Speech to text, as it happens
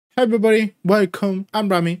Hi everybody, welcome, I'm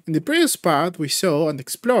Rami. In the previous part we saw and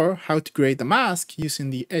explored how to create a mask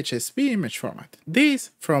using the HSV image format.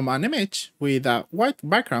 This from an image with a white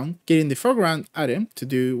background, getting the foreground item to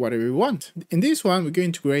do whatever we want. In this one we're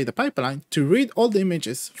going to create a pipeline to read all the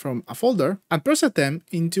images from a folder and process them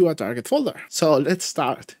into a target folder. So let's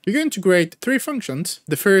start. We're going to create three functions.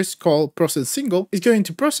 The first, called process single, is going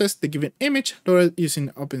to process the given image loaded using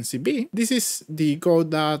OpenCV. This is the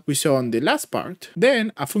code that we saw on the last part.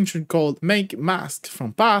 Then a function called make mask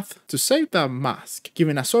from path to save the mask,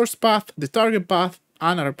 giving a source path, the target path,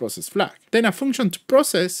 and a process flag. Then a function to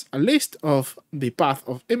process a list of the path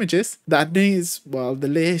of images that needs, well, the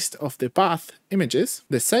list of the path images,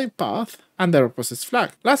 the save path, and the process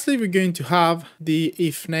flag. Lastly, we're going to have the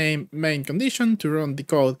if name main condition to run the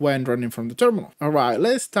code when running from the terminal. Alright,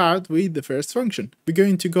 let's start with the first function. We're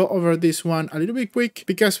going to go over this one a little bit quick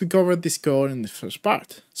because we covered this code in the first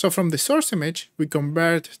part. So from the source image, we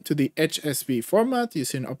convert to the HSV format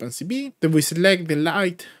using OpenCV. Then we select the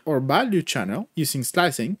light or value channel using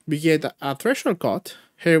slicing. We get a threshold cut.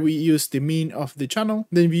 Here we use the mean of the channel.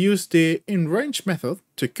 Then we use the inRange method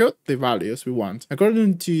to cut the values we want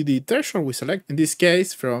according to the threshold we select, in this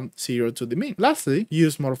case from 0 to the mean. Lastly,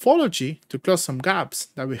 use morphology to close some gaps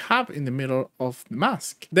that we have in the middle of the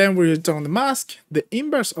mask. Then we return the mask, the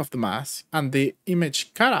inverse of the mask, and the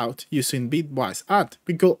image cutout using bitwise add.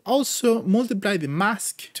 We could also multiply the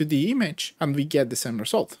mask to the image and we get the same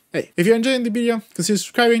result. Hey, if you're enjoying the video, consider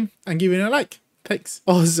subscribing and giving it a like. Thanks.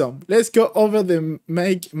 Awesome. Let's go over the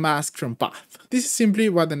make mask from path. This is simply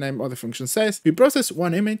what the name of the function says. We process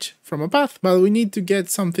one image from a path, but we need to get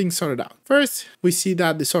something sorted out. First, we see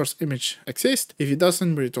that the source image exists. If it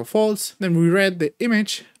doesn't, we return false. Then we read the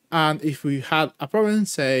image, and if we had a problem,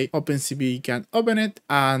 say OpenCV can open it,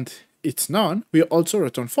 and it's none, we also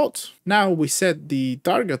return false. Now we set the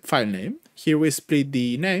target file name. Here we split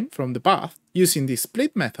the name from the path using the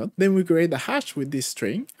split method. Then we create a hash with this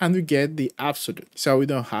string and we get the absolute, so we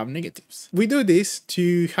don't have negatives. We do this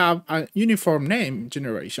to have a uniform name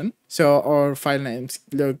generation, so our file names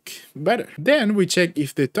look better. Then we check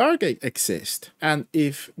if the target exists and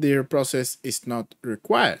if their process is not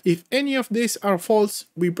required. If any of these are false,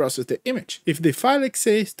 we process the image. If the file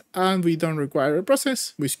exists and we don't require a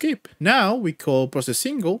process, we skip. Now we call process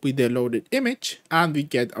single with the loaded image and we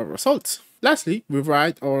get our results. Lastly, we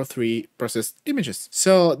write our three processed images.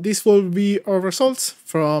 So this will be our results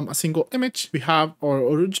from a single image. We have our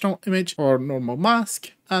original image, our normal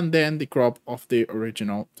mask, and then the crop of the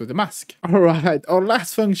original to the mask. Alright, our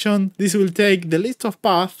last function, this will take the list of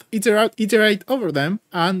paths, iterate over them,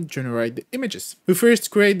 and generate the images. We first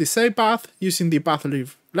create the save path using the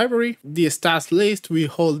pathlib library. The stats list, we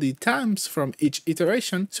hold the times from each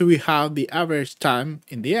iteration, so we have the average time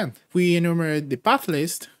in the end. We enumerate the path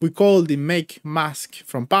list. We call the make mask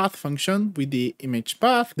from path function with the image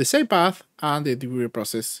path, the save path, and the degree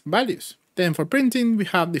process values. Then for printing, we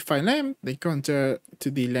have the file name, the counter to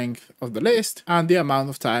the length of the list, and the amount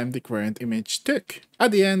of time the current image took.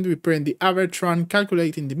 At the end, we print the average run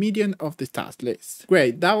calculating the median of the task list.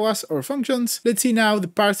 Great, that was our functions. Let's see now the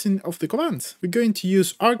parsing of the commands. We're going to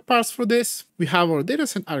use argparse for this. We have our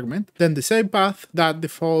dataset argument, then the save path that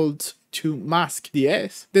defaults to mask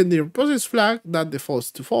ds, then the process flag that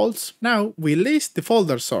defaults to false. Now we list the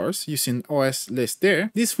folder source using OS list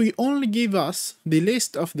there. This will only give us the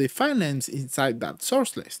list of the file names inside that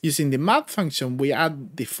source list. Using the map function, we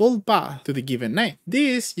add the full path to the given name.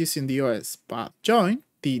 This using the OS path join,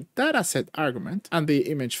 the dataset argument, and the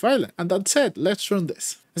image file. And that's it, let's run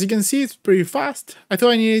this. As you can see, it's pretty fast. I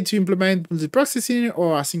thought I needed to implement multiprocessing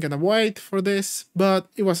or async and await for this, but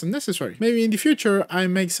it wasn't necessary. Maybe in the future, I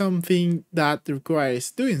make something that requires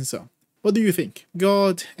doing so. What do you think?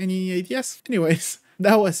 Got any ideas? Anyways,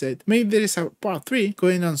 that was it. Maybe there is a part 3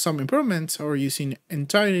 going on some improvements or using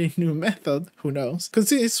entirely new method, who knows.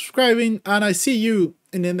 Consider subscribing and I see you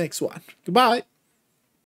in the next one. Goodbye!